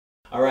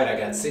All right, I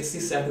got 60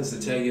 seconds to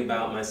tell you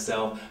about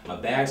myself. My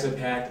bags are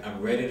packed.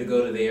 I'm ready to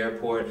go to the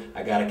airport.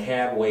 I got a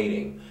cab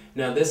waiting.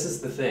 Now, this is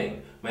the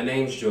thing. My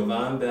name's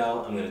Jovan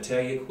Bell. I'm going to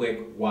tell you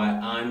quick why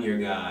I'm your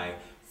guy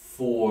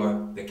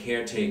for the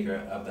caretaker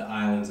of the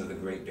islands of the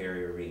Great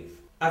Barrier Reef.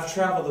 I've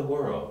traveled the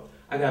world.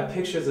 I got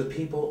pictures of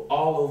people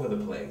all over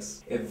the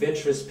place.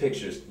 Adventurous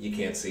pictures. You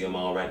can't see them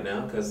all right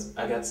now because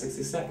I got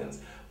 60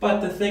 seconds. But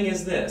the thing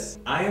is this.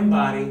 I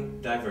embody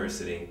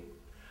diversity.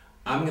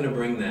 I'm going to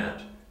bring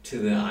that to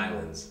the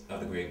islands of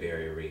the Great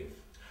Barrier Reef.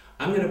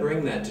 I'm going to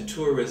bring that to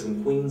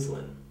Tourism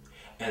Queensland.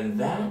 And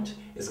that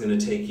is going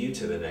to take you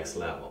to the next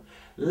level.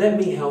 Let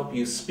me help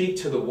you speak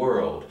to the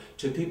world,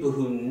 to people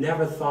who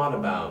never thought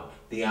about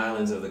the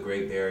islands of the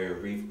Great Barrier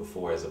Reef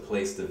before as a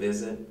place to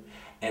visit,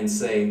 and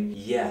say,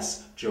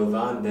 yes,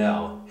 Jovan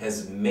Bell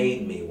has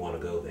made me want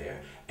to go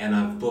there, and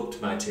I've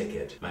booked my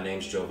ticket. My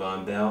name's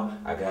Jovan Bell.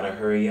 I gotta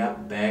hurry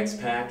up, bags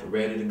packed,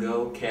 ready to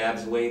go,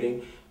 cabs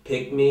waiting.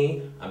 Pick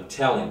me, I'm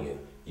telling you,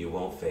 you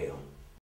won't fail.